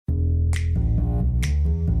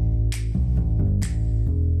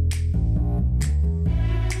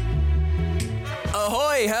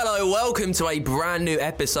Hey, hello, welcome to a brand new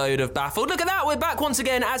episode of Baffled. Look at that, we're back once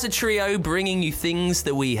again as a trio, bringing you things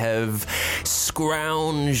that we have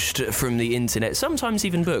scrounged from the internet, sometimes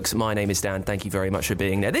even books. My name is Dan, thank you very much for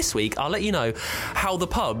being there. This week, I'll let you know how the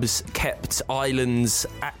pubs kept Ireland's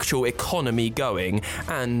actual economy going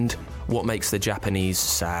and what makes the Japanese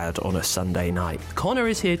sad on a Sunday night. Connor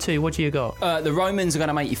is here too, what do you got? The Romans are going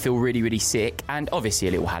to make you feel really, really sick, and obviously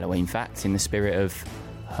a little Halloween fact in the spirit of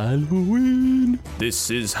Halloween. This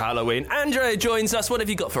is Halloween. Andrea joins us. What have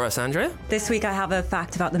you got for us, Andrea? This week I have a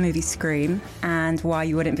fact about the movie Scream and why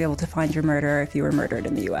you wouldn't be able to find your murderer if you were murdered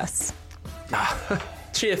in the US.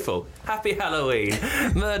 Cheerful. Happy Halloween.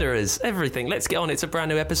 Murderers, everything. Let's get on. It's a brand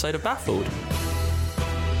new episode of Baffled.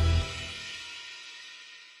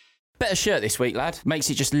 Better shirt this week, lad. Makes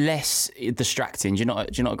it just less distracting. Do you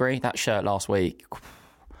not agree? That shirt last week,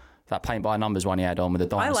 that paint by numbers one he had on with the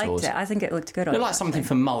dinosaurs. I liked it. I think it looked good on It looked like something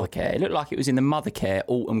from Mothercare. It looked like it was in the Mothercare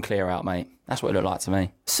autumn clear out, mate. That's what it looked like to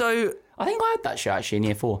me. So, I think I had that shirt actually in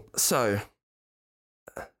year 4. So,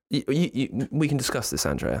 we can discuss this,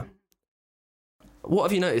 Andrea. What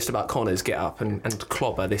have you noticed about Connor's get up and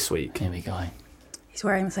clobber this week? Here we go. He's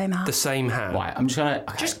wearing the same hat. The same hat. Right, I'm just going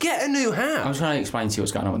to... Just get a new hat. I'm just going to explain to you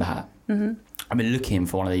what's going on with the hat. Mm-hmm. I've been looking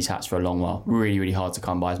for one of these hats for a long while. Really, really hard to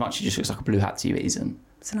come by. As much as it just looks like a blue hat to you, it isn't.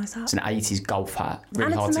 It's a nice hat. It's an 80s golf hat.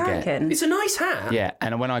 Really and hard it's to American. get. It's a nice hat. Yeah,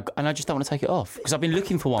 and I just don't want to take it off because I've been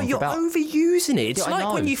looking for one But for you're about... overusing it. It's Yeah, I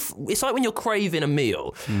like when know. it's like when you're craving a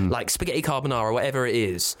meal, like spaghetti carbonara or whatever it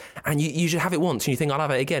is, and you should have it once and you think I'll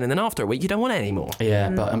have it again, and then after a week you don't want it anymore.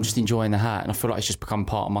 Yeah, but I'm just enjoying the hat, and I feel like it's just become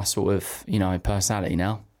part of my sort of, personality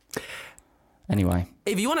now. Anyway.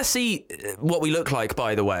 If you want to see what we look like,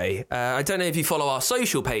 by the way, I don't know if you follow our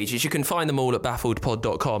social pages, you can find them all at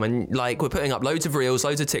baffledpod.com, and we're putting up loads of reels,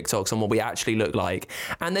 loads of TikToks on what we actually look like,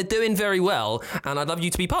 and they're doing very well, and I'd love you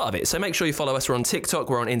to be part of it. So make sure you follow us. We're on TikTok,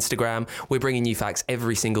 we're on Instagram, we're bringing you facts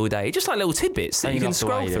every single day, just like little tidbits that you can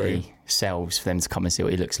scroll through. Selves for them to come and see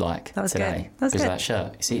what he looks like That was today. good. That was because good. of that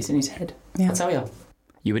shirt. You see, it's in his head. Yeah. I tell you.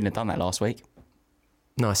 You wouldn't have done that last week.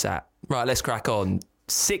 Nice hat. Right, let's crack on.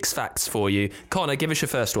 6 facts for you. Connor, give us your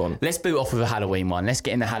first one. Let's boot off with a Halloween one. Let's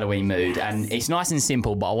get in the Halloween mood. And it's nice and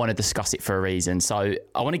simple, but I want to discuss it for a reason. So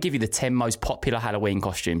I want to give you the 10 most popular Halloween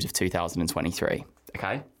costumes of 2023.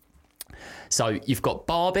 Okay? So you've got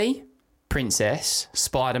Barbie, Princess,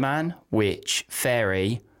 Spider-Man, Witch,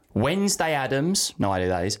 Fairy, Wednesday Addams, no idea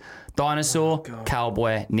who that is, Dinosaur,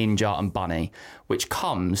 Cowboy, Ninja, and Bunny, which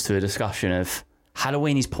comes to a discussion of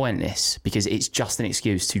Halloween is pointless because it's just an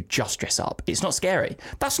excuse to just dress up. It's not scary.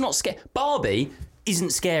 That's not scary. Barbie isn't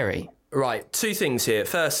scary. Right, 2 things here.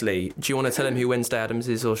 Firstly, do you want to tell him who Wednesday Addams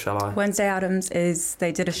is, or shall I? Wednesday Addams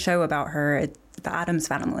they did a show about her, the Addams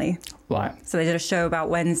family. Right. So they did a show about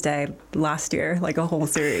Wednesday last year, like a whole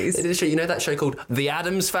series. They did a show, you know that show called The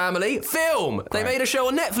Addams Family? Film! They made a show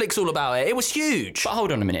on Netflix all about it. It was huge. But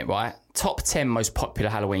hold on a minute, right? Top 10 most popular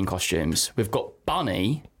Halloween costumes. We've got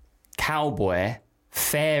Bunny, Cowboy,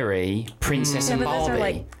 Fairy, Princess, Yeah, and but those Barbie. are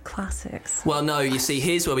like classics. Well, no, you see,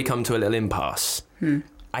 here's where we come to a little impasse.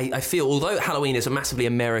 I feel, although Halloween is a massively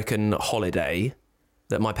American holiday,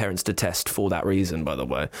 that my parents detest for that reason, by the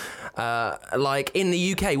way, in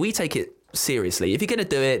the UK, we take it seriously. If you're going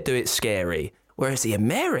to do it scary. Whereas the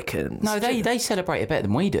Americans... No, they celebrate it better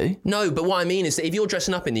than we do. No, but what I mean is that if you're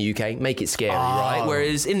dressing up in the UK, make it scary, right?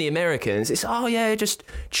 Whereas in the Americans, it's, I'll be a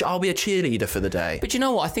cheerleader for the day. But you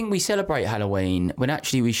know what? I think we celebrate Halloween when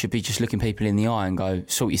actually we should be just looking people in the eye and go,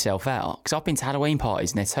 sort yourself out. Because I've been to Halloween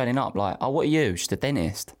parties and they're turning up like, oh, what are you? Just a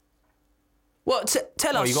dentist. Well,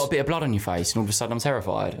 tell us... Oh, you got a bit of blood on your face and all of a sudden I'm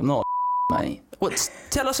terrified. I'm not mate.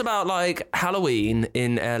 Tell us about Halloween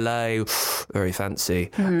in LA. Very fancy.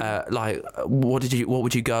 What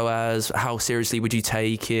would you go as? How seriously would you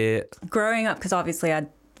take it? Growing up, because obviously I'd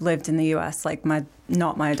lived in the US,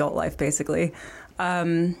 not my adult life basically,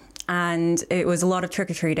 and it was a lot of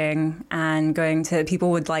trick-or-treating and going to, people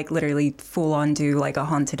would literally full on do a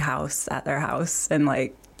haunted house at their house, and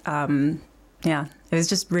yeah, it was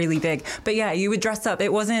just really big. But yeah, you would dress up.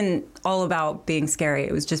 It wasn't all about being scary.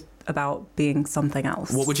 It was just about being something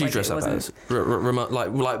else. What would you dress up as?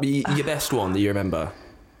 Your best one that you remember?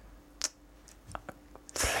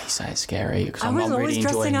 Please say it's scary because I I'm was not always really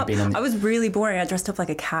dressing enjoying up. being on. I was really boring. I dressed up like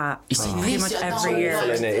a cat. You see, pretty much every year.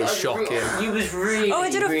 It's shocking. You was really, Oh,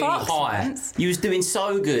 I did a really fox high. once. You was doing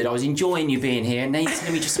so good. I was enjoying you being here, and then you're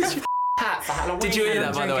telling me just a hat for Halloween. Did you hear that,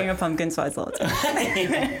 I'm by the drinking way? a pumpkin spice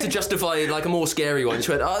latte. To justify a more scary one,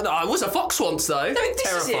 she went, "Oh, no, I was a fox once though." this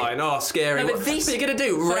is Terrifying. it. Oh, scary. No, but What this- are you gonna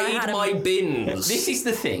do? But I Raid had a- my bins? This is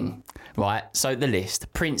the thing, right? So the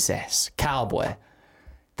list: princess, cowboy.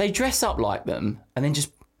 They dress up like them and then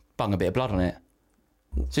just bung a bit of blood on it.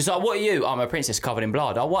 So it's like, what are you? I'm a princess covered in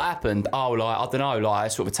blood. Oh, what happened? Oh, like, I don't know, like, I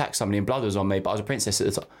sort of attacked somebody and blood was on me, but I was a princess at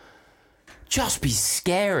the time. Just be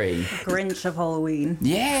scary. Grinch of Halloween.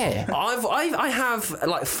 Yeah. I have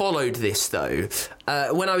like followed this though.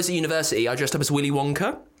 When I was at university, I dressed up as Willy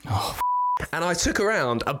Wonka. And I took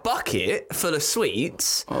around a bucket full of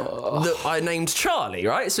sweets that I named Charlie,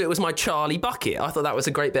 right? So it was my Charlie bucket. I thought that was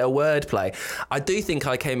a great bit of wordplay. I do think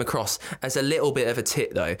I came across as a little bit of a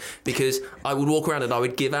tit, though, because I would walk around and I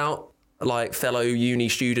would give out, like, fellow uni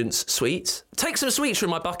students sweets. Take some sweets from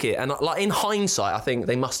my bucket. And, like, in hindsight, I think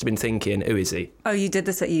they must have been thinking, who is he? Oh, you did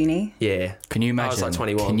this at uni? Yeah. Can you imagine? I was like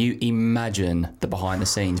 21. Can you imagine the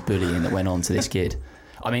behind-the-scenes bullying that went on to this kid?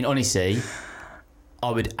 I mean, honestly, I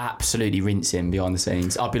would absolutely rinse him behind the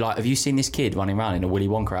scenes. I'd be like, have you seen this kid running around in a Willy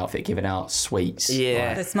Wonka outfit giving out sweets? Yeah.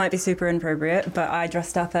 Like, This might be super inappropriate, but I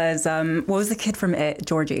dressed up as, what was the kid from It?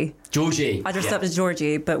 Georgie. Georgie. I dressed up as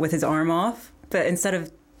Georgie, but with his arm off. But instead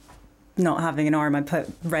of not having an arm, I put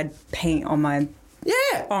red paint on my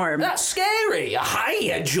arm. That's scary.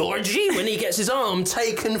 Hiya, Georgie, when he gets his arm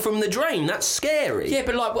taken from the drain. That's scary. Yeah,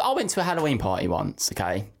 but like, I went to a Halloween party once,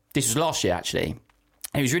 okay? This was last year, actually.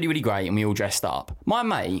 It was really, really great, and we all dressed up. My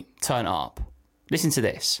mate turned up, listen to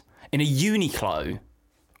this, in a Uniqlo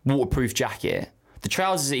waterproof jacket, the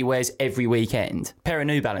trousers that he wears every weekend, pair of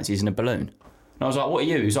New Balances and a balloon. And I was like, what are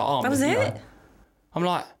you? He was like, oh, That was it? I'm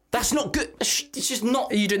like, that's not good. It's just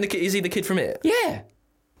not. Are you doing the kid? Is he the kid from It? Yeah.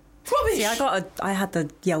 It's rubbish. See, I had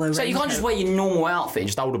the yellow So you can't just wear your normal outfit and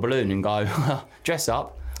just hold a balloon and go, dress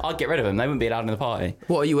up. I'd get rid of them. They wouldn't be allowed in the party.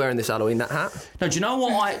 What are you wearing this Halloween? That hat? No, do you know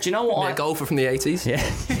what A golfer from the 80s?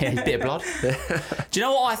 Yeah, bit of blood. Do you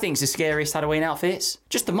know what I think is the scariest Halloween outfits?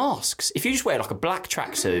 Just the masks. If you just wear like a black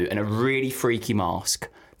tracksuit and a really freaky mask,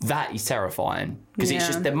 that is terrifying. Because it's Yeah.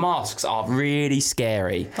 just, the masks are really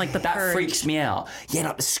scary. Like the That Purge. freaks me out. Yeah,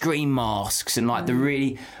 like the Scream masks and like the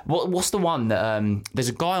really... What's the one that... there's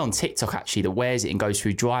a guy on TikTok actually that wears it and goes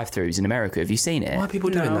through drive-thrus in America. Have you seen it? Why are people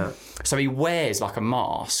doing No. that? So he wears like a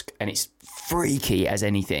mask and it's freaky as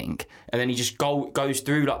anything. And then he just goes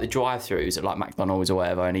through like the drive-thrus at like McDonald's or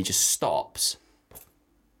whatever and he just stops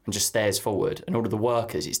and just stares forward. And all of the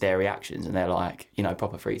workers, it's their reactions and they're like,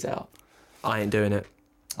 proper freaked out. I ain't doing it.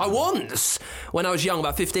 I once, when I was young,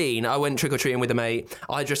 about 15, I went trick-or-treating with a mate.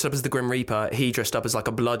 I dressed up as the Grim Reaper. He dressed up as like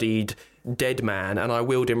a bloodied dead man, and I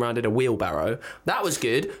wheeled him around in a wheelbarrow. That was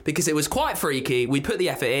good, because it was quite freaky. We put the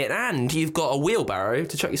effort in, and you've got a wheelbarrow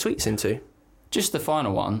to chuck your sweets into. Just the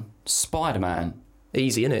final one, Spider-Man.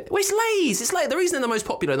 Easy, innit? Well, it's lazy. It's like the reason they're the most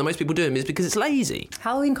popular and the most people do them is because it's lazy.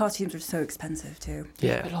 Halloween costumes are so expensive too.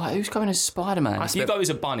 Yeah. But like, who's going as Spider-Man? If you go as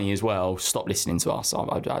a bunny as well, stop listening to us.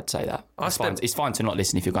 I'd say that. It's fine to not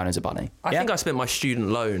listen if you're going as a bunny. I think I spent my student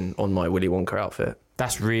loan on my Willy Wonka outfit.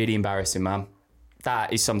 That's really embarrassing, man.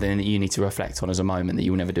 That is something that you need to reflect on as a moment that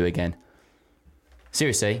you'll never do again.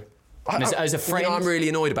 Seriously. As a friend... I'm really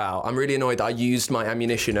annoyed about. I'm really annoyed that I used my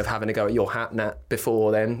ammunition of having a go at your hat, Nat,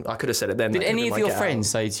 before then. I could have said it then. Did any of your friends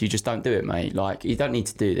say to you, just don't do it, mate? Like, you don't need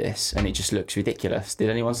to do this, and it just looks ridiculous. Did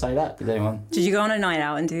anyone say that? Did anyone? Did you go on a night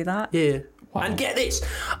out and do that? Yeah. Wow. And get this,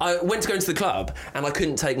 I went to go into the club and I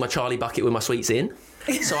couldn't take my Charlie bucket with my sweets in.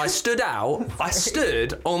 So I stood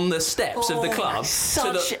on the steps of the club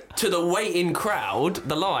to the waiting crowd,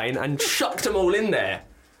 the line, and chucked them all in there.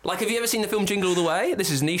 Like, have you ever seen the film Jingle All the Way? This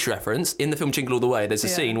is a niche reference. In the film Jingle All the Way, there's a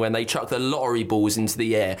scene when they chuck the lottery balls into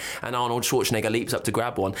the air and Arnold Schwarzenegger leaps up to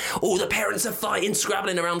grab one. All the parents are fighting,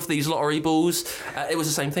 scrabbling around for these lottery balls. It was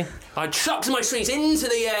the same thing. I chucked my sweets into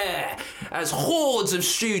the air as hordes of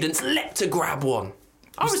students leapt to grab one.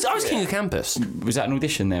 I was king of campus. Was that an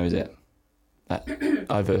audition there, was it? That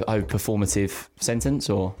over performative sentence,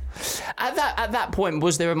 or at that point,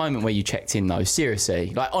 was there a moment where you checked in though?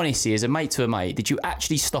 Seriously, like honestly, as a mate to a mate, did you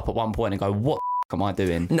actually stop at one point and go, "What the am I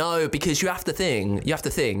doing?" No, because you have to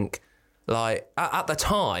think. Like at the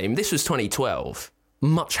time, this was 2012.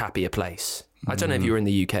 Much happier place. I don't know if you were in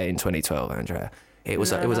the UK in 2012, Andrea. It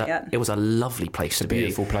was a lovely place to be.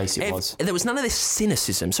 Beautiful place it was. There was none of this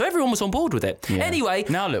cynicism, so everyone was on board with it. Yeah. Anyway,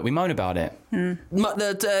 now look, we moan about it.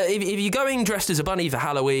 If you're going dressed as a bunny for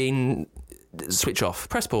Halloween, switch off,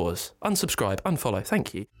 press pause, unsubscribe, unfollow.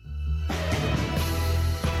 Thank you.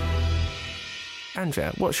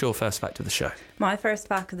 Andrea, what's your first fact of the show? My first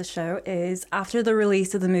fact of the show is after the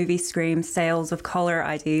release of the movie Scream, sales of caller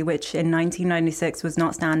ID, which in 1996 was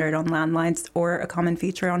not standard on landlines or a common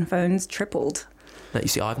feature on phones, tripled. Now, you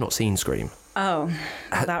see, I've not seen Scream. Oh,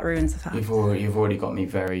 that ruins the fact. You've already got me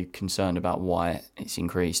very concerned about why it's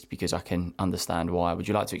increased, because I can understand why. Would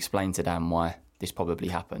you like to explain to Dan why this probably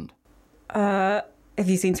happened? Have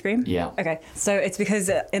you seen Scream? Yeah. Okay, so it's because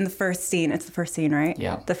in the first scene, it's the first scene, right?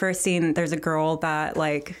 Yeah. The first scene, there's a girl that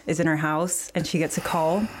like is in her house and she gets a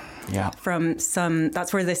call Yeah. from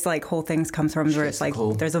that's where this like whole thing comes from, where gets it's the like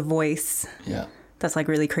call. there's a voice Yeah. that's like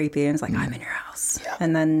really creepy and it's like, I'm in your house. Yeah.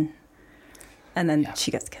 And then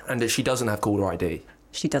she gets killed. And she doesn't have caller ID.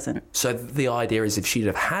 She doesn't. So the idea is if she'd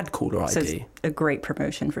have had caller So it's ID, a great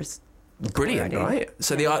promotion for. brilliant, caller ID. right?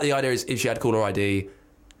 So the idea is if she had caller ID,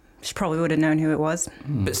 She probably would have known who it was.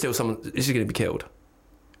 but still someone is going to be killed.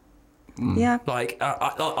 Yeah. Like,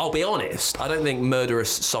 I'll be honest, I don't think murderous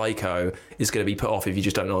psycho is going to be put off if you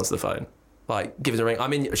just don't answer the phone. Like, give us a ring.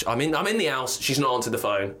 I'm in the house. She's not answered the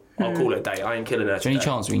phone. I'll call it a day. I ain't killing her. Is there any today.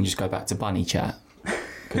 chance we can just go back to bunny chat?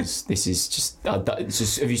 Because this is just, it's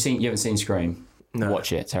just. Have you seen? You haven't seen Scream? No.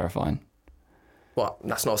 Watch it. Terrifying. What?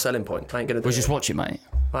 That's not a selling point. I ain't gonna do Well, it. just watch it, mate.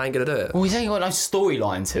 I ain't gonna do it. Well, he's ain't got no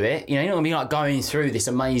storyline to it. You know, you're not gonna be like going through this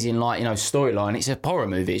amazing, like, you know, storyline. It's a horror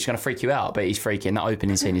movie. It's gonna freak you out, but he's freaking. That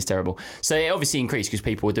opening scene is terrible. So it obviously increased because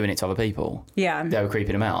people were doing it to other people. Yeah. They were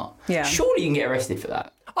creeping them out. Yeah. Surely you can get arrested for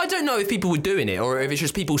that. I don't know if people were doing it or if it's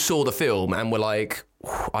just people saw the film and were like,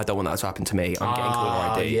 I don't want that to happen to me. I'm getting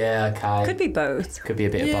caller ID. Yeah, okay. Could be both. Could be a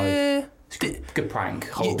bit of both. Yeah. It's good prank.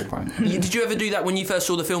 Horrible prank. Did you ever do that when you first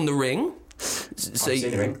saw the film The Ring? So, I've seen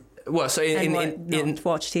The Ring. Well, so Not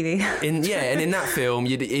watch TV. and in that film,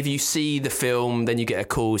 if you see the film, then you get a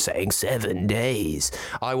call saying 7 days.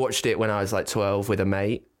 I watched it when I was like 12 with a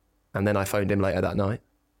mate, and then I phoned him later that night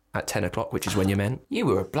at 10 o'clock, which is when you're meant. You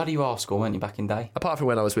were a bloody rascal, weren't you, back in day? Apart from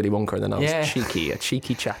when I was Willy Wonka, and then I was Yeah. a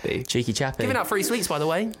cheeky chappy. Cheeky chappy. Giving out free sweets, by the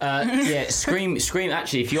way. Yeah, Scream.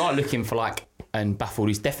 Actually, if you are looking for like, and Baffled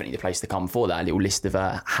is definitely the place to come for that little list of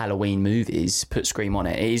Halloween movies. Put Scream on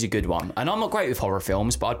it. It is a good one. And I'm not great with horror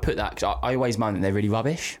films, but I'd put that. Cause I always moan that they're really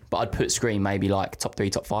rubbish. But I'd put Scream maybe like top 3,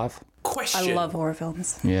 top 5. Question. I love horror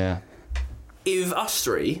films. Yeah. If us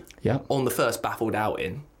three, Yeah. on the first Baffled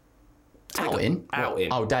outing. Outing. Outing.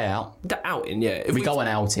 Oh, day out. Outing, yeah. If We go on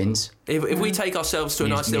outings. If we take ourselves to a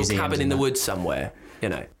nice little Museums cabin in and the that. woods somewhere, you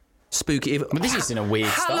know, spooky. But this isn't a weird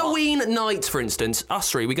start. Halloween night, for instance, us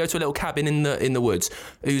three, we go to a little cabin in the woods.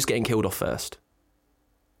 Who's getting killed off first?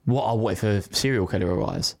 What if a serial killer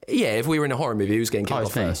arrives? Yeah, if we were in a horror movie, who's getting killed Oh, off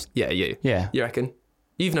it's me. first? Yeah, you. Yeah. You reckon?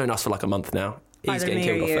 You've known us for like a month now. He's Either getting me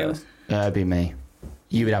killed or off you. first. It'd be me.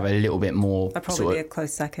 You would have a little bit more. I'd probably sort be of, a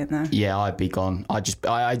close second though. Yeah, I'd be gone.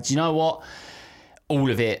 Do you know what? All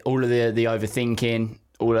of it, all of the overthinking,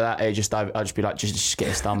 all of that. I'd just be like, just get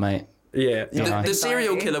it done, mate. Yeah. know. The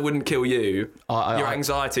serial killer wouldn't kill you. Your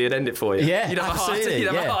anxiety would end it for you. Yeah, You'd have absolutely,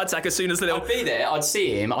 a yeah. heart attack as soon as the little. I'd be there. I'd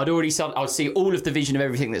see him. I'd see all of the vision of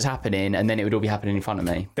everything that's happening, and then it would all be happening in front of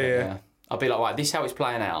me. But, Yeah. I'd be like, right, this is how it's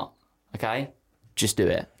playing out. Okay, just do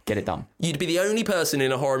it. Get it done. You'd be the only person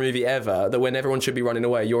in a horror movie ever that when everyone should be running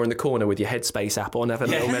away, you're in the corner with your Headspace app on, having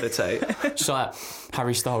a little meditate. Just like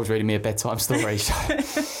Harry Styles reading me a bedtime story.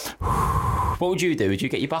 What would you do? Would you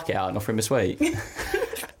get your bucket out and offer him a sweet?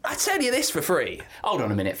 I tell you this for free. Hold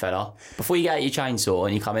on a minute, fella. Before you get out your chainsaw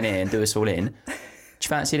and you're coming in and do us all in, do you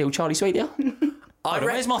fancy a little Charlie Sweet, yeah? Hold on,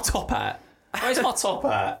 where's my top hat? Where's my top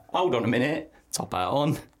hat? Hold on a minute. Top hat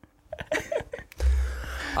on.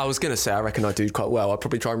 I was going to say, I reckon I do quite well. I'd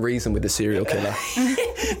probably try and reason with the serial killer.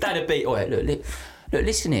 That'd be... All right, look,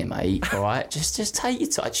 listen here, mate, all right? Just take your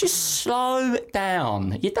time. Just slow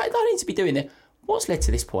down. You don't need to be doing it. What's led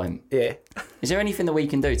to this point? Yeah. Is there anything that we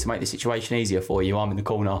can do to make the situation easier for you? I'm in the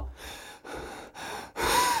corner.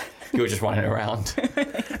 You're just running around.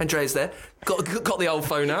 Andrea's there. Got the old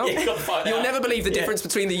phone out. Yeah, got the phone You'll out. never believe the difference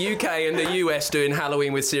between the UK and the US doing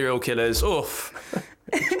Halloween with serial killers. Oof.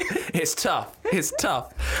 It's tough. It's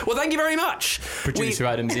tough. Well, thank you very much. Producer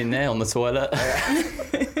Adam's in there on the toilet.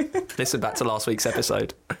 Listen back to last week's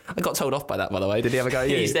episode. I got told off by that, by the way. Did he ever go at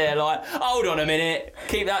you? He's there like, hold on a minute.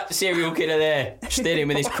 Keep that serial killer there. Stealing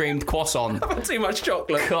with his creamed croissant. Too much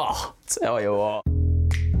chocolate. God, tell you what.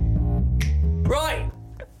 Right.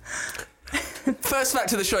 First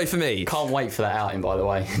fact of the show for me. Can't wait for that outing, by the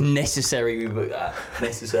way. Necessary, we booked that.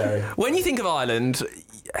 Necessary. When you think of Ireland,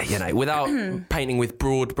 you know, without painting with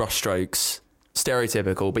broad brushstrokes,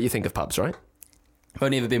 stereotypical, but you think of pubs, right? I've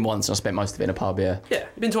only ever been once and I spent most of it in a pub, yeah. Yeah.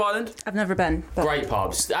 You been to Ireland? I've never been. But Great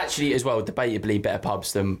pubs. Actually, as well, debatably better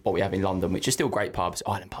pubs than what we have in London, which are still great pubs.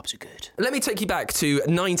 Ireland pubs are good. Let me take you back to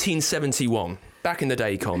 1971. Back in the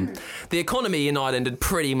day, Con. The economy in Ireland had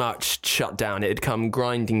pretty much shut down. It had come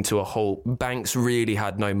grinding to a halt. Banks really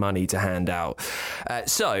had no money to hand out.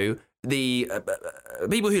 So the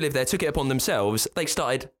people who lived there took it upon themselves. They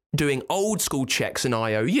started doing old school checks and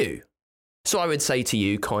IOU. So I would say to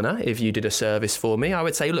you, Connor, if you did a service for me, I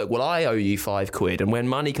would say, look, well, I owe you £5, and when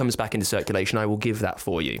money comes back into circulation, I will give that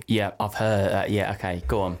for you. Yeah, I've heard. Yeah, okay,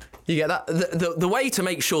 go on. You get that? The way to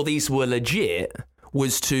make sure these were legit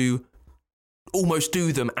was to almost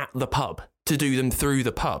do them at the pub, to do them through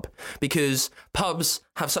the pub, because pubs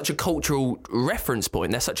have such a cultural reference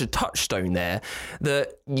point. They're such a touchstone there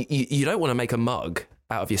that you don't want to make a mug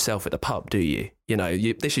out of yourself at the pub, do you? You know,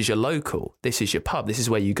 this is your local, this is your pub, this is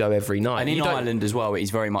where you go every night. And in Ireland as well,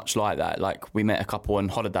 it's very much like that. Like, we met a couple on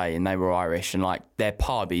holiday and they were Irish, and like their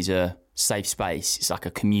pub is a safe space. It's like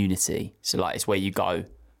a community. So like, it's where you go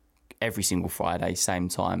every single Friday, same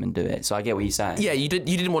time, and do it. So I get what you're saying. Yeah, you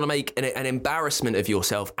didn't want to make an embarrassment of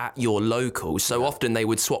yourself at your local. So often they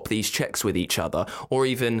would swap these checks with each other, or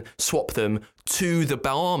even swap them to the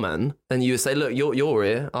barman, and you would say, look, you're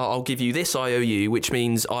here, I'll give you this IOU, which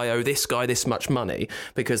means I owe this guy this much money,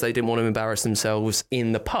 because they didn't want to embarrass themselves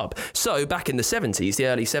in the pub. So back in the 70s, the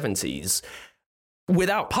early 70s,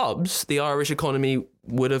 without pubs, the Irish economy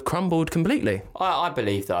would have crumbled completely. I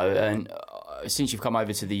believe, though, and since you've come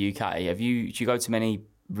over to the UK, do you go to many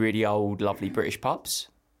really old, lovely British pubs?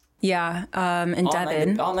 Yeah, in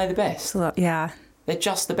Devon. Aren't they the best? Yeah. They're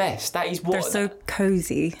just the best. That is what... They're so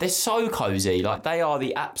cosy. They're so cosy. Like, they are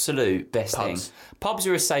the absolute best thing. Pubs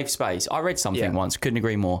are a safe space. I read something once, couldn't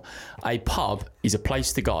agree more. A pub is a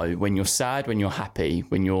place to go when you're sad, when you're happy,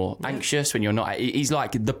 when you're anxious, when you're not. It's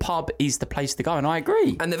like, the pub is the place to go, and I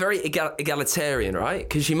agree. And they're very egalitarian, right?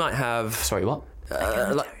 Because you might have... Sorry, what?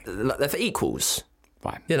 like they're for equals.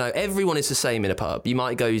 Right. You know, everyone is the same in a pub. You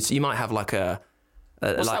might have like a...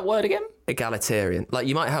 What's that word again? Egalitarian. Like,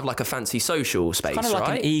 you might have like a fancy social space, kind of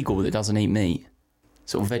like an eagle that doesn't eat meat.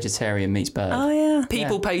 Sort of vegetarian meets bird. Oh, yeah.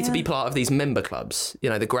 People pay to be part of these member clubs. You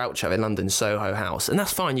know, the Groucho in London, Soho House. And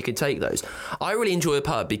that's fine, you can take those. I really enjoy a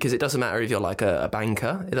pub because it doesn't matter if you're like a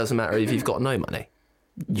banker. It doesn't matter if you've got no money.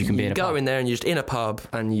 You can be in a go pub. in there and you're just in a pub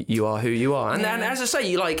and you are who you are. And then, as I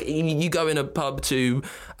say, you go in a pub to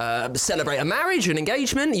celebrate a marriage, an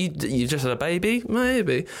engagement. You just had a baby,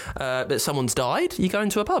 maybe, but someone's died. You go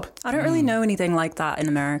into a pub. I don't really know anything like that in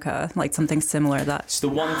America, like something similar. It's the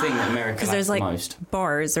one thing that America lacks there's like the most.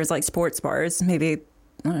 Bars, there's like sports bars, maybe,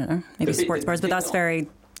 I don't know, maybe sports bars, but that's very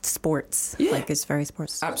sports. Yeah. Like, it's very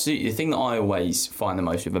sports. Absolutely. The thing that I always find the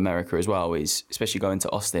most with America as well is, especially going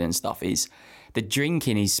to Austin and stuff, is the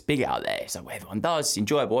drinking is big out there. It's like what everyone does. It's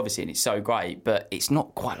enjoyable, obviously, and it's so great, but it's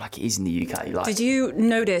not quite like it is in the UK. Like, did you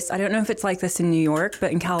notice, I don't know if it's like this in New York,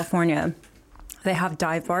 but in California, they have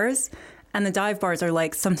dive bars, and the dive bars are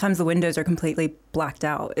like, sometimes the windows are completely blacked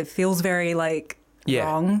out. It feels very like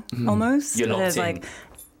wrong almost. You're locked it's in. like,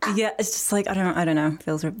 yeah, it's just like, I don't know. It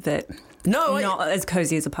feels a bit... not as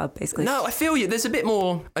cozy as a pub, basically. No, I feel you. There's a bit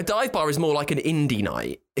more... A dive bar is more like an indie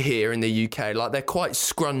night here in the UK. Like, they're quite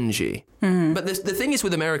scrungy. Mm. But the thing is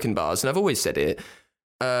with American bars, and I've always said it,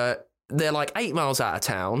 they're like 8 miles out of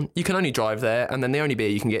town. You can only drive there, and then the only beer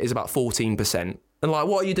you can get is about 14%. And like,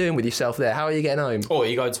 what are you doing with yourself there? How are you getting home? Or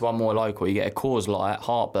you go to one more local, you get a Coors Light,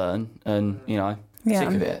 heartburn, and, sick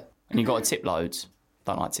of it. And you got to tip loads.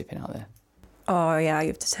 Don't like tipping out there. Oh, yeah, you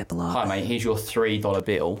have to tip a lot. Hi, mate, here's your $3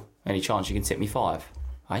 bill. Any chance you can tip me $5?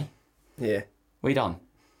 Hey? Yeah. We done?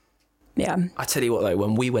 Yeah. I tell you what, though,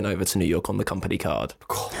 when we went over to New York on the company card,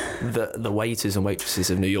 the waiters and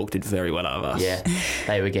waitresses of New York did very well out of us. Yeah,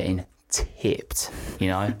 they were getting tipped,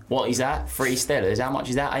 What is that? 3 Stellas. How much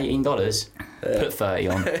is that? $18? Put 30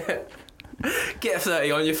 on. Get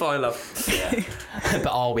 30 on, you're fine, love. Yeah.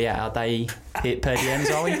 But are we at our day per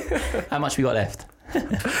DMs, are we? How much we got left?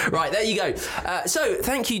 Right, there you go. So,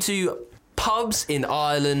 thank you to pubs in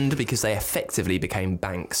Ireland, because they effectively became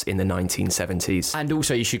banks in the 1970s. And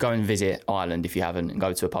also, you should go and visit Ireland if you haven't, and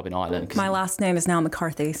go to a pub in Ireland. My last name is now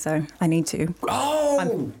McCarthy, so I need to.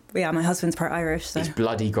 Oh! My husband's part Irish, so. It's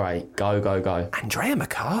bloody great. Go, go, go. Andrea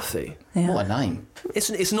McCarthy. Yeah. What a name.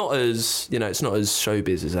 It's not as, it's not as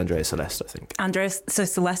showbiz as Andrea Celeste, I think. Andres, so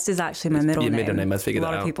Celeste is actually my middle name. Your middle name, I figured that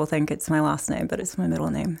out. A lot of people think it's my last name, but it's my middle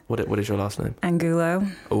name. What is your last name? Angulo.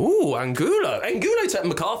 Ooh, Angulo. Angulo to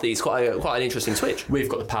McCarthy is quite an interesting switch. We've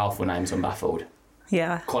got the powerful names on Baffled.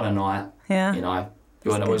 Yeah. Connor Knight. Yeah. You want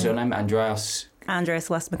to know what's your name? Andreas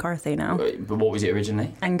Celeste McCarthy now. But what was it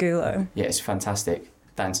originally? Angulo. Yeah, it's fantastic.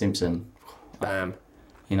 Dan Simpson. Bam.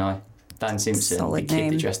 Dan Simpson, Solid the kid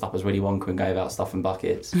name. that dressed up as Willy Wonka and gave out stuff in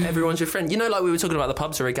buckets. Everyone's your friend. Like we were talking about, the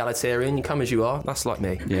pubs are egalitarian. You come as you are. That's like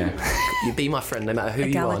me. Yeah. You be my friend no matter who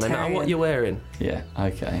you are, no matter what you're wearing. Yeah,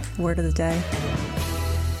 okay. Word of the day.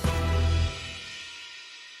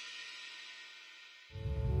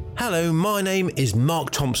 Hello, my name is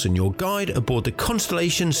Mark Thompson, your guide aboard the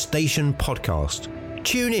Constellation Station podcast.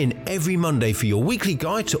 Tune in every Monday for your weekly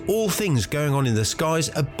guide to all things going on in the skies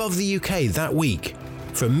above the UK that week.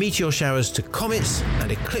 From meteor showers to comets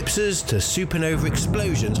and eclipses to supernova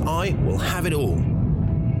explosions, I will have it all.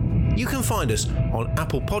 You can find us on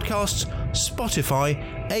Apple Podcasts,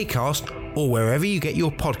 Spotify, Acast, or wherever you get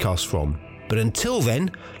your podcasts from. But until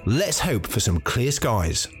then, let's hope for some clear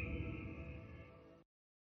skies.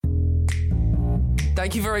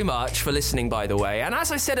 Thank you very much for listening, by the way. And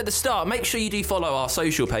as I said at the start, make sure you do follow our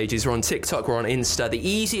social pages. We're on TikTok, we're on Insta. The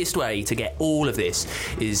easiest way to get all of this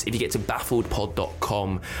is if you get to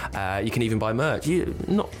baffledpod.com. You can even buy merch. You've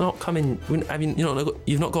not got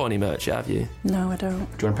any merch yet, have you? No, I don't.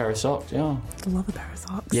 Do you want a pair of socks? Yeah. I love a pair of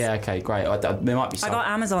socks. Yeah, okay, great. There might be some. I got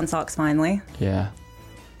Amazon socks finally. Yeah.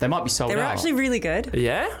 They might be sold out. They were actually really good.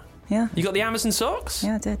 Yeah? Yeah. You got the Amazon socks?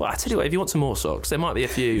 Yeah, I did. Well, I tell you what, if you want some more socks, there might be a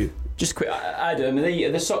few. Just quick, Adam,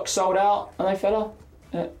 are the socks sold out? Are they, fella?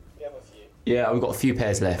 Yeah. We have a few. Yeah, we've got a few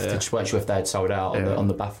pairs left. I just weren't sure if they had sold out on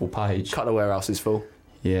the Baffle page. Cut the warehouse is full.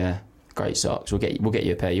 Yeah, great socks. We'll get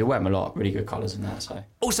you a pair. You'll wear them a lot. Really good colours and that. So.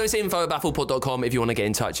 Also, it's info@bafflepod.com if you want to get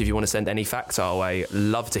in touch, if you want to send any facts our way.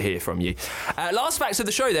 Love to hear from you. Last facts of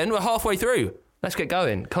the show then. We're halfway through. Let's get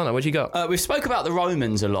going. Connor, what you got? We've spoke about the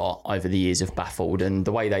Romans a lot over the years of Baffled and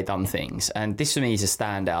the way they done things. And this for me is a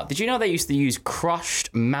standout. Did you know they used to use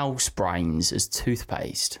crushed mouse brains as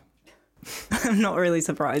toothpaste? I'm not really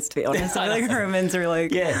surprised, to be honest. I think Romans are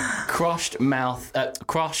like... Yeah, crushed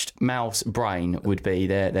mouse brain would be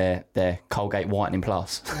their Colgate Whitening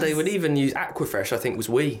Plus. They would even use Aquafresh, I think, was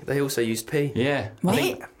wee. They also used pee. Yeah.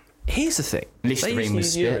 What? Here's the thing. Listerine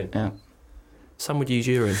was spit. Yeah. Some would use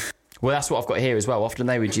urine. Well, that's what I've got here as well. Often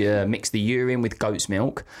they would mix the urine with goat's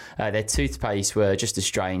milk. Their toothpaste were just as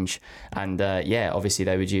strange. And obviously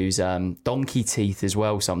they would use donkey teeth as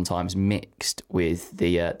well sometimes mixed with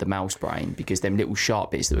the mouse brain, because them little sharp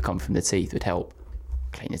bits that would come from the teeth would help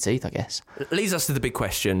clean the teeth, I guess. Leads us to the big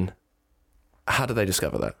question. How did they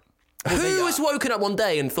discover that? Who has woken up one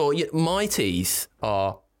day and thought, my teeth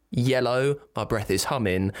are yellow, my breath is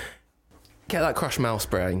humming, get that crushed mouse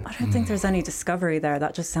brain? I don't think there's any discovery there.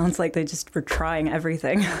 That just sounds like they just were trying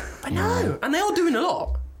everything. I know. And they are doing a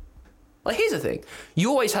lot. Like, here's the thing. You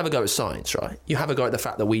always have a go at science, right? You have a go at the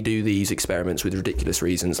fact that we do these experiments with ridiculous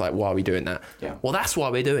reasons. Like, why are we doing that? Yeah. Well, that's why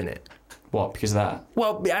we're doing it. What, because of that?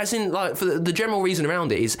 Well, as in, like, for the general reason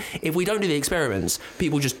around it is if we don't do the experiments,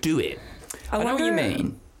 people just do it. I know what you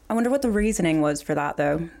mean. I wonder what the reasoning was for that,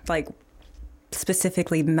 though. Like,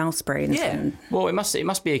 specifically mouse brains. Yeah. Well, it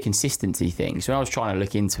must be a consistency thing. So when I was trying to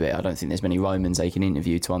look into it, I don't think there's many Romans they can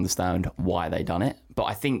interview to understand why they done it. But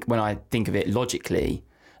I think when I think of it logically,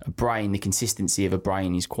 the consistency of a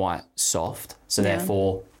brain is quite soft. So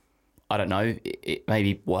therefore, I don't know, it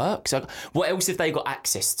maybe works. So what else have they got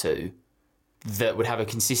access to that would have a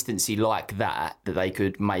consistency like that they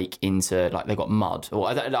could make into, like, they've got mud? Or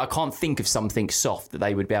I can't think of something soft that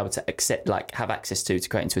they would be able to accept, like, have access to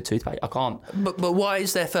create into a toothpaste. I can't. But why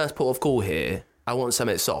is their first port of call here, I want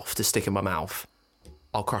something soft to stick in my mouth?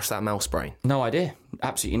 I'll crush that mouse brain. No idea.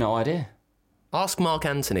 Absolutely no idea. Ask Mark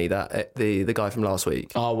Anthony, that the guy from last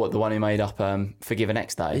week. Oh, what, the one who made up Forgive an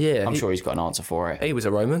X Day? Yeah. I'm sure he's got an answer for it. He was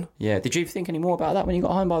a Roman. Yeah. Did you think any more about that when you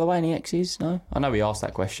got home, by the way, any exes? No? I know we asked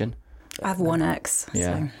that question. I have one ex.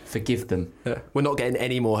 Yeah. So. Forgive them. Yeah. We're not getting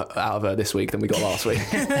any more out of her this week than we got last week.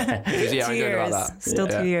 Because, yeah, I ain't doing about that. Still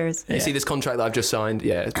 2 years. You see this contract that I've just signed?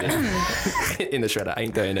 Yeah, it's been in the shredder.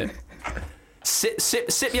 Ain't doing it.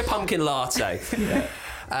 Sip your pumpkin latte.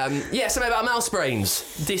 Something about mouse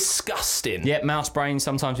brains. Disgusting. Yeah, mouse brains,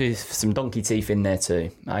 sometimes with some donkey teeth in there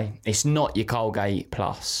too. Eh? It's not your Colgate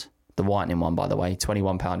Plus. The whitening one, by the way.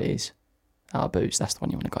 £21 it is. Out of Boots, that's the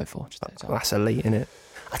one you want to go for. That's elite, innit?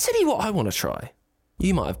 I tell you what I want to try.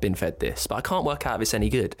 You might have been fed this, but I can't work out if it's any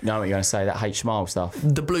good. No, what you're going to say, that H-Smile stuff.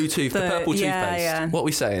 The Bluetooth, the purple toothpaste. Yeah. What are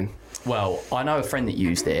we saying? Well, I know a friend that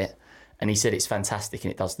used it, and he said it's fantastic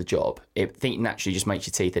and it does the job. I think it naturally just makes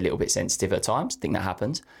your teeth a little bit sensitive at times. I think that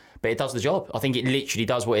happens. But it does the job. I think it literally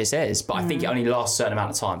does what it says. But I think it only lasts a certain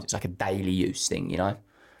amount of times. It's like a daily use thing, you know?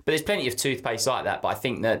 But there's plenty of toothpaste like that. But I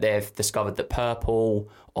think that they've discovered that purple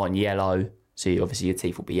on yellow, so obviously your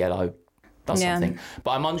teeth will be yellow, does something.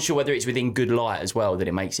 But I'm unsure whether it's within good light as well that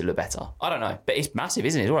it makes it look better. I don't know. But it's massive,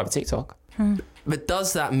 isn't it? It's all over TikTok. But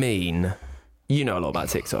does that mean, you know a lot about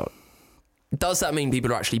TikTok, does that mean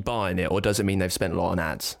people are actually buying it, or does it mean they've spent a lot on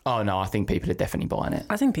ads? Oh, no, I think people are definitely buying it.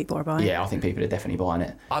 I think people are buying it. Yeah, I think people are definitely buying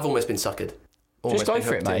it. I've almost been suckered. Just go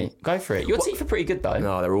for it, mate. Go for it. Your teeth are pretty good, though.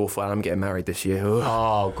 No, they're awful. I'm getting married this year. Ugh.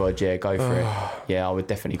 Oh, God, yeah, go for it. Yeah, I would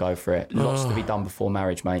definitely go for it. Lots to be done before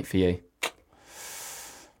marriage, mate, for you.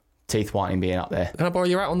 teeth whitening being up there. Can I borrow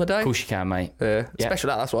your hat on the day? Of course you can, mate. Yeah. Yeah. Special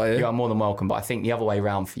hat, that's why I You are more than welcome, but I think the other way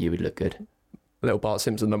round for you would look good. Little Bart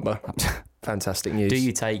Simpson number. Fantastic news. Do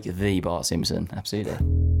you take the Bart Simpson? Absolutely.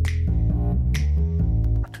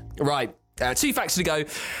 Right. 2 facts to go.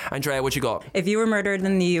 Andrea, what you got? If you were murdered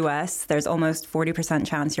in the US, there's almost 40%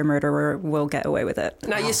 chance your murderer will get away with it.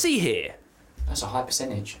 Now, you see here. That's a high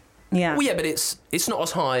percentage. Yeah. Well, yeah, but it's not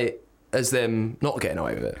as high as them not getting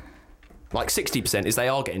away with it. Like 60% is they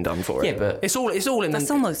are getting done for it. Yeah, but- it's all in. That's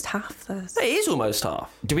almost half this. It is almost half.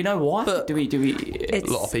 Do we know why? But- do we? A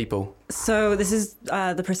lot of people. So this is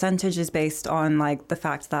the percentage is based on like the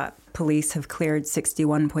fact that police have cleared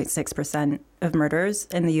 61.6% of murders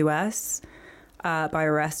in the US by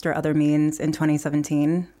arrest or other means in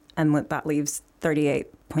 2017, and that leaves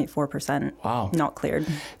 38.4% not cleared.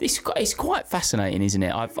 It's quite fascinating, isn't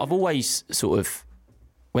it? I've always sort of,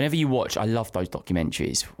 whenever you watch, I love those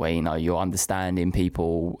documentaries where, you know, you're understanding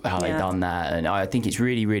people, how they've done that. And I think it's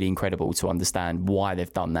really, really incredible to understand why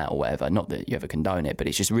they've done that or whatever. Not that you ever condone it, but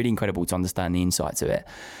it's just really incredible to understand the insight to it.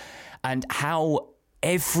 And how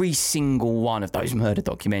every single one of those murder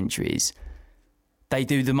documentaries, they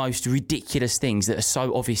do the most ridiculous things that are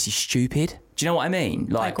so obviously stupid. Do you know what I mean?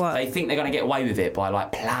 Like what? They think they're going to get away with it by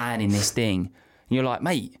like planning this thing. And you're like,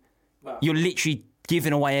 mate, you're literally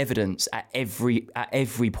giving away evidence at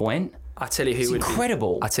every point. I tell you who It's would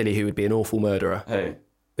incredible. I tell you who would be an awful murderer. Who?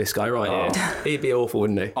 This guy right here. He'd be awful,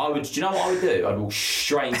 wouldn't he? I would. Do you know what I would do? I'd walk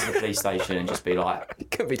straight into the police station and just be like,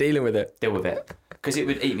 Couldn't be dealing with it. deal with it. Because it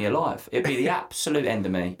would eat me alive. It'd be the absolute end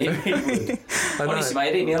of me. It really would. Honestly, mate,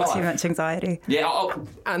 it'd eat me Too alive. much anxiety. Yeah,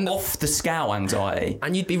 And- off the scale anxiety.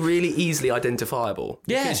 And you'd be really easily identifiable.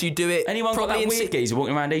 Yeah. Because you do it. Anyone got probably that in weird geezer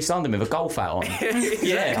walking around East London with a golf hat on?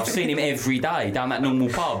 Yeah, I've seen him every day down that normal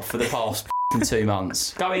pub for the past 2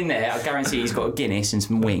 months. Go in there, I guarantee he's got a Guinness and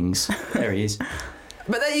some wings. There he is.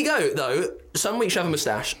 But there you go, though. Some weeks you have a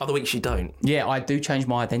moustache, other weeks you don't. Yeah, I do change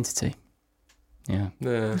my identity. Yeah.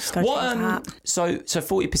 Yeah. What? So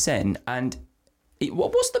 40%, and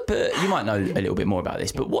what's the? You might know a little bit more about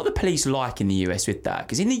this, but what are the police like in the US with that?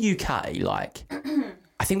 Because in the UK, like,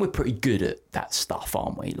 I think we're pretty good at that stuff,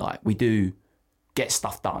 aren't we? Like, we do get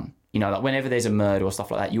stuff done. You know, like whenever there's a murder or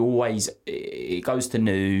stuff like that, it goes to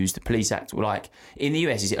news. The police act. Like in the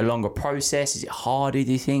US, is it a longer process? Is it harder?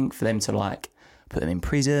 Do you think for them to like put them in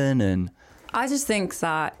prison and? I just think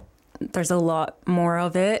that there's a lot more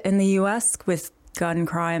of it in the US with gun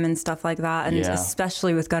crime and stuff like that, and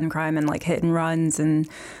especially with gun crime and like hit and runs and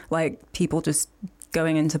like people just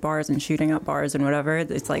going into bars and shooting up bars and whatever.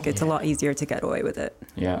 It's like it's a lot easier to get away with it.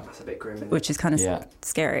 Yeah, That's a bit grim. Which is kind of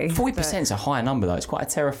scary. 40% is a high number though. It's quite a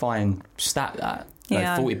terrifying stat that.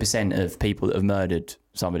 Yeah. Like 40% of people that have murdered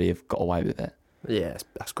somebody have got away with it. Yeah,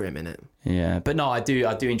 that's grim, innit? Yeah, but no, I do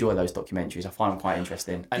enjoy those documentaries. I find them quite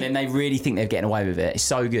interesting. And then they really think they're getting away with it. It's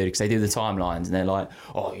so good because they do the timelines and they're like,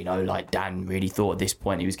 oh, you know, like Dan really thought at this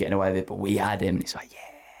point he was getting away with it, but we had him. And it's like,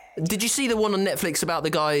 yeah. Did you see the one on Netflix about the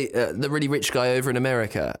guy, the really rich guy over in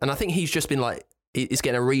America? And I think he's just been like, he's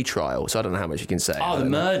getting a retrial, so I don't know how much you can say. Oh, the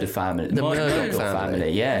Murder Family. The Murdoch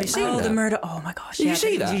family, yeah. Have you seen that? The murder. Oh my gosh. Did you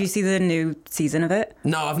see that? Did you see the new season of it?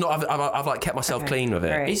 No, I've not. I've like kept myself clean with it.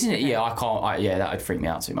 Right. Isn't it? Yeah, I can't. Yeah, that would freak me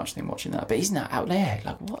out too much. Then watching that, but isn't that out there?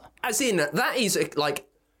 Like what? As in, that is like,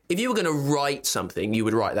 if you were going to write something, you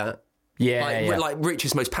would write that. Yeah, Like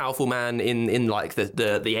richest, most powerful man in like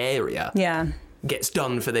the area. Yeah. Gets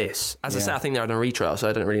done for this. As I say, I think they're on a retrial, so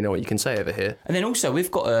I don't really know what you can say over here. And then also, we've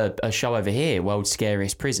got a show over here, World's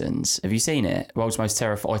Scariest Prisons. Have you seen it? World's Most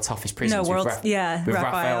Terrifying, toughest prisons. No, with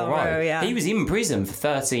Raphael Rowe, yeah. He was in prison for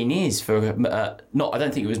 13 years for I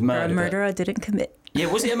don't think it was murder. A murder I didn't commit. Yeah,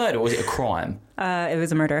 was it a murder or was it a crime? It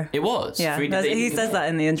was a murder. It was. Yeah, So he says that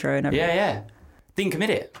in the intro and everything. Yeah. Didn't commit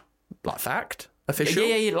it. Like fact? Official?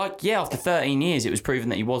 Yeah, after 13 years, it was proven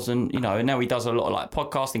that he wasn't, and now he does a lot of like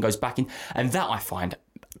podcasting, goes back in, and that I find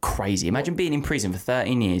crazy. Imagine being in prison for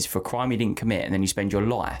 13 years for a crime you didn't commit, and then you spend your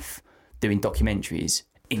life doing documentaries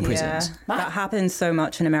in prisons. Yeah, that happens so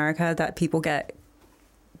much in America that people get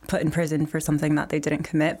put in prison for something that they didn't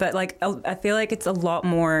commit. But like, I feel like it's a lot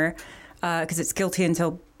more because it's guilty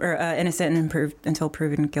until or innocent until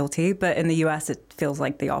proven guilty. But in the US, it feels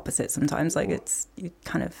like the opposite sometimes. Like it's you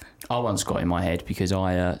kind of. I once got in my head because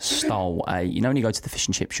I stole when you go to the fish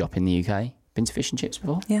and chip shop in the UK. Been to fish and chips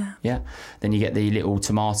before? Yeah. Yeah. Then you get the little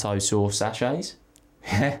tomato sauce sachets.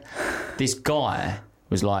 Yeah. This guy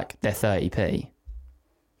was like, they're 30p.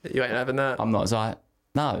 You ain't having that. I'm not. I was like,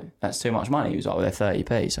 no, that's too much money. He was like, well, they're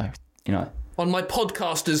 30p. So, On my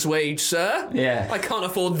podcaster's wage, sir. Yeah. I can't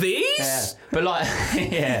afford these. Yeah. But like,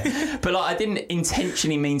 I didn't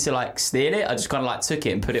intentionally mean to like steal it. I just kind of like took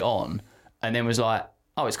it and put it on and then was like,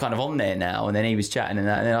 oh, it's kind of on there now. And then he was chatting and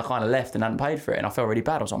that, and then I kind of left and hadn't paid for it, and I felt really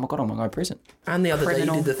bad. I was like, oh my God, I'm going to go to prison. And the other day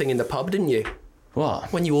Criminal. you did the thing in the pub, didn't you?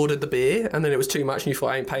 What? When you ordered the beer and then it was too much and you thought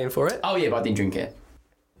I ain't paying for it. Oh yeah, but I didn't drink it.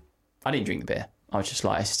 I didn't drink the beer. I was just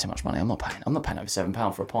like, this is too much money. I'm not paying over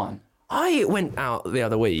 £7 for a pint. I went out the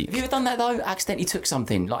other week. Have you ever done that though? Accidentally took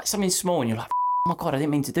something, like something small, and you're like, oh my God, I didn't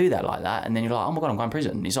mean to do that like that. And then you're like, oh my God, I'm going to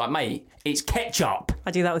prison. It's like, mate, it's ketchup.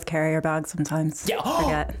 I do that with carrier bags sometimes. Yeah.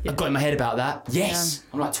 Forget. I got in my head about that. Yes.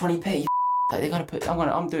 I'm like 20p. They're gonna put.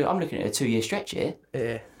 I'm looking at a 2-year stretch here.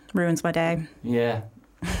 Yeah. Ruins my day. Yeah.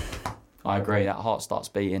 I agree. That heart starts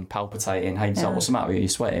beating, palpitating. Hey, so what's the matter with you? You're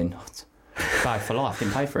sweating. Bag for life.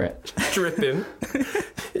 Didn't pay for it. Dripping.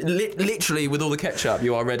 Literally, with all the ketchup,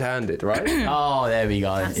 you are red-handed, right? Oh, there we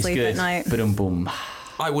go. Can't It's sleep good. at night. Boom, boom.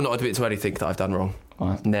 I will not admit to anything that I've done wrong.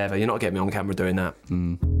 Right. Never. You're not getting me on camera doing that.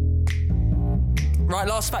 Right,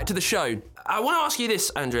 last fact of the show. I want to ask you this,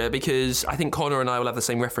 Andrea, because I think Connor and I will have the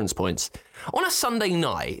same reference points. On a Sunday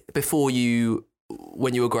night,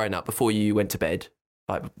 when you were growing up, before you went to bed,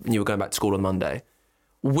 like when you were going back to school on Monday,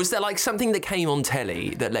 was there like something that came on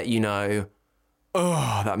telly that let you know,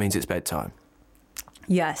 oh, that means it's bedtime?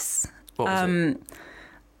 Yes. What was it?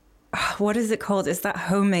 What is it called? Is that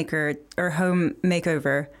Homemaker or Home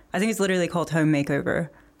Makeover? I think it's literally called Home Makeover.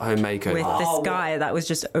 Homemaker. With this guy that was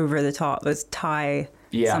just over the top. It was Ty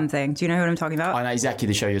Yeah. something. Do you know what I'm talking about? I know exactly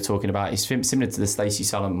the show you're talking about. It's similar to the Stacey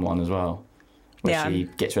Solomon one as well, where Yeah. she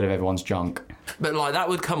gets rid of everyone's junk. But like that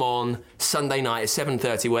would come on Sunday night at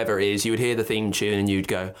 7:30, whatever it is. You would hear the theme tune and you'd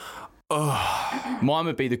go, Mine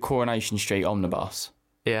would be the Coronation Street Omnibus.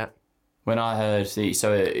 yeah. When I heard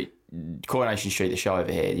Coronation Street, the show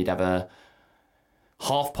over here, you'd have a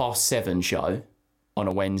 7:30 show on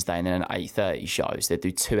a Wednesday and then an 8:30 show. So they'd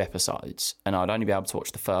do 2 episodes, and I'd only be able to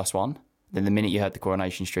watch the first one. Then the minute you heard the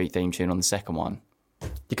Coronation Street theme tune on the second one,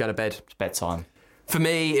 You go to bed. it's bedtime. For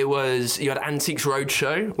me, it was, you had Antiques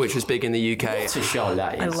Roadshow, which was big in the UK. It's a show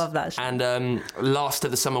that is. I love that show. And Last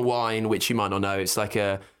of the Summer Wine, which you might not know, it's like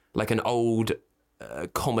an old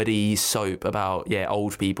comedy soap about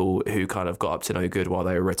old people who kind of got up to no good while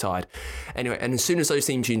they were retired. Anyway, and as soon as those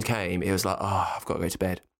theme tunes came, it was like, oh, I've got to go to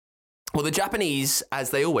bed. Well, the Japanese, as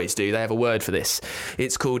they always do, they have a word for this.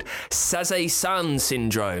 It's called Saze-san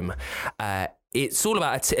syndrome. It's all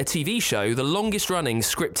about a TV show, the longest-running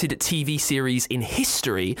scripted TV series in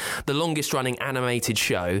history, the longest-running animated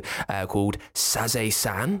show called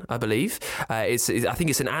Saze-san, I believe. I think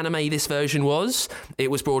it's an anime, this version was.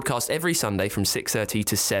 It was broadcast every Sunday from 6:30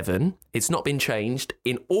 to 7. It's not been changed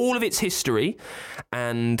in all of its history.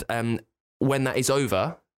 And when that is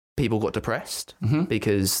over, people got depressed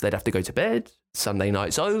because they'd have to go to bed. Sunday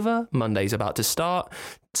night's over, Monday's about to start.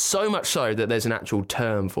 So much so that there's an actual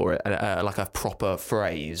term for it, like a proper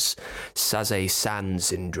phrase, Saze-san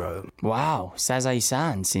syndrome. Wow,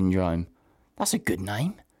 Saze-san syndrome. That's a good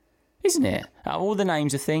name, isn't it? Out of all the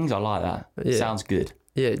names of things, I like that. Yeah. Sounds good.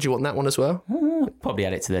 Yeah, do you want that one as well? Probably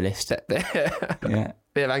add it to the list. Yeah.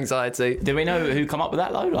 Bit of anxiety. Do we know who come up with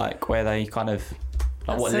that though? Like where they kind of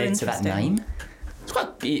what so led to that interesting. name? It's quite,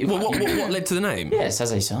 What led to the name? Yeah,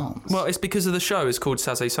 Saze-san. Well, it's because of the show. It's called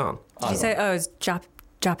Saze-san. Did you say, it's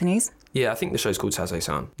Japanese? Yeah, I think the show's called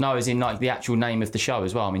Saze-san. No, as in like the actual name of the show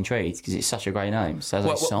as well. I'm intrigued because it's such a great name.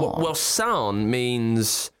 Saze-san. Well, san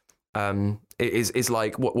means is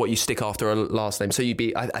like what you stick after a last name. So you'd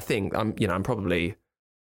be. I think I'm probably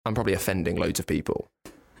offending loads of people,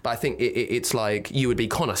 but I think it's like you would be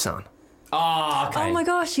Connor-san. Ah, okay. Oh my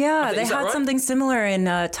gosh, yeah. They is that had right? something similar in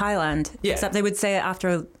Thailand. Yeah. Except they would say it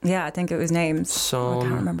after, I think it was names. I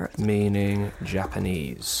can't remember. Meaning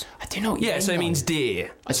Japanese. I do know what you Yeah, mean, so it though. means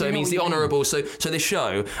dear. So it know means what the you mean. honourable. So this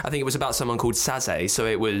show, I think it was about someone called Saze. So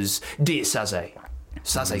it was Dear Saze.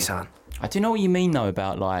 Saze-san. I do know what you mean though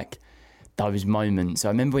about like those moments. I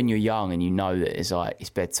remember when you're young and you know that it's like it's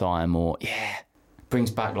bedtime or brings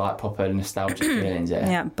back like proper nostalgic feelings.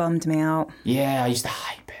 Yeah, it bummed me out. Yeah, I used to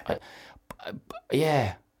hate bed.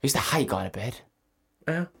 I used to hate going to bed.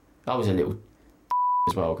 Yeah. I was a little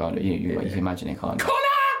as well. Kind of, you can imagine it, can't you?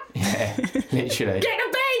 Connor! Yeah, literally. Get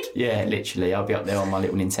to bed! Yeah, literally. I'll be up there on my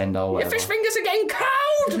little Nintendo. Or whatever. Fish fingers are getting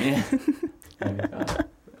cold! Yeah.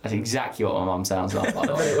 That's exactly what my mum sounds like, by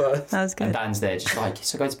the way. That was And good. Dan's there, just like,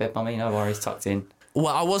 so go to bed, mummy, no worries, tucked in. Well,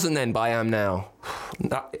 I wasn't then, but I am now.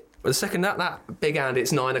 The second that big hand,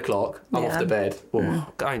 it's 9 o'clock. I'm off Yeah. to bed. Oh,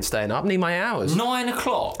 I ain't staying up. I need my hours. 9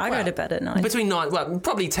 o'clock? I go to bed at 9. Between 9, well,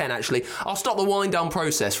 probably 10 actually. I'll stop the wind down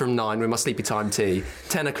process from 9 with my sleepy time tea.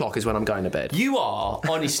 10 o'clock is when I'm going to bed. You are,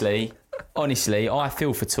 honestly, I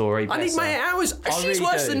feel for Tori. I need my hours. I She's really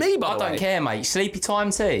worse do. than me, by I the way. don't care, mate. Sleepy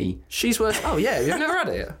time tea. She's worse. Oh, yeah. You've never had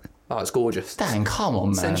it? Oh, it's gorgeous. Dan, come on,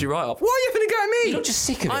 man. Sends you right off. Why are you going to go at me? You're not just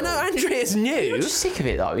sick of it. I know all. Andrea's new. You're just sick of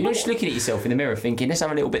it, though. You're just looking at yourself in the mirror thinking, let's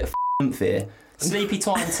have a little bit of oomph here. Sleepy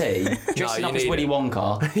time tea, dressing up as Willy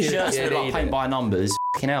Wonka, shirts that look like paint by numbers.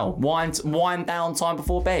 Fucking hell. Wind down time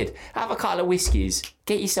before bed. Have a couple of whiskies.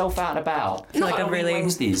 Get yourself out and about. Like a really-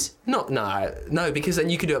 Wednesdays. No, because then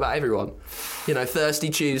you can do it about everyone. You know, Thirsty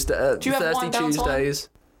Tuesday, Do you have Thirsty wind down time? Tuesdays.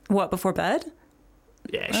 What, before bed?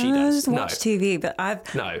 Yeah, she I does. just watch TV, but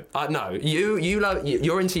I've... No. You love.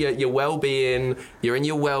 You're into your well-being. You're in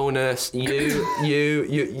your wellness.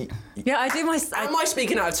 You. Yeah, I do my... Am I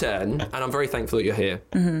speaking out of turn? And I'm very thankful that you're here.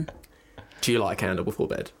 Mm-hmm. Do you light a candle before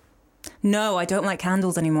bed? No, I don't like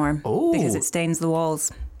candles anymore. Ooh. Because it stains the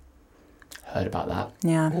walls. Heard about that.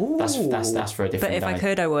 Yeah. That's for a different But if day. I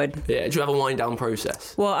could, I would. Yeah. Do you have a wind down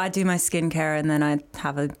process? Well, I do my skincare and then I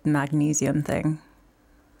have a magnesium thing.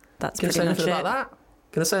 That's Can I pretty say much anything it. about that?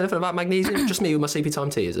 Can I say anything about magnesium? Just me with my sleepy time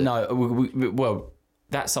tea, is it? No, well,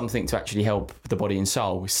 that's something to actually help the body and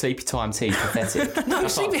soul. Sleepy time tea is pathetic.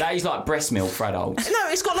 That is like breast milk for adults. No,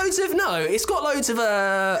 it's got loads of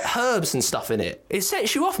herbs and stuff in it. It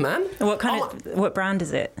sets you off, man. What brand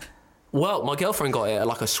is it? Well, my girlfriend got it at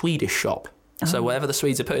like a Swedish shop. So whatever the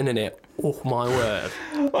Swedes are putting in it, oh my word.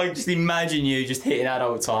 I just imagine you just hitting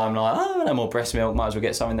adult time like, oh, no more breast milk, might as well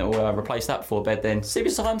get something that will replace that before bed then.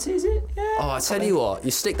 Sleepy time tea, is it? Yeah. Oh, I tell you what,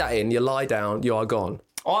 you stick that in, you lie down, you are gone.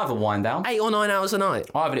 I have a wind down. 8 or 9 hours a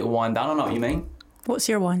night. I have a little wind down, I know what you mean. What's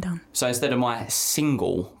your wind down? So instead of my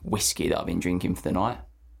single whiskey that I've been drinking for the night,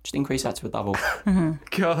 just increase that to a double.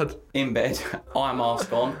 God. In bed, eye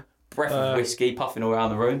mask on, breath of whiskey puffing all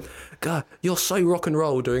around the room. God, you're so rock and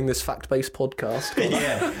roll doing this fact-based podcast.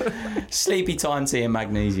 Yeah. Sleepy time tea and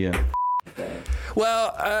magnesium.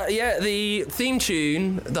 Well, the theme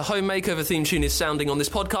tune, the home makeover theme tune is sounding on this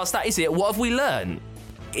podcast. That is it. What have we learned?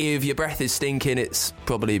 If your breath is stinking, it's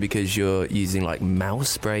probably because you're using like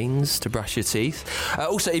mouse brains to brush your teeth.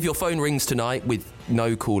 Also, if your phone rings tonight with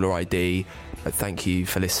no caller ID, thank you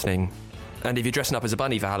for listening. And if you're dressing up as a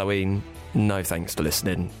bunny for Halloween, no thanks for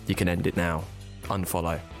listening. You can end it now.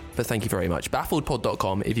 Unfollow. But thank you very much.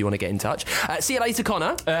 Baffledpod.com if you want to get in touch. See you later,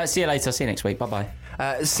 Connor. See you later. See you next week.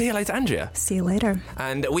 Bye-bye. See you later, Andrea. See you later.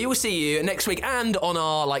 And we will see you next week and on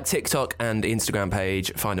our TikTok and Instagram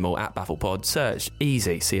page. Find them all at BafflePod. Search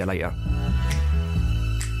easy. See you later.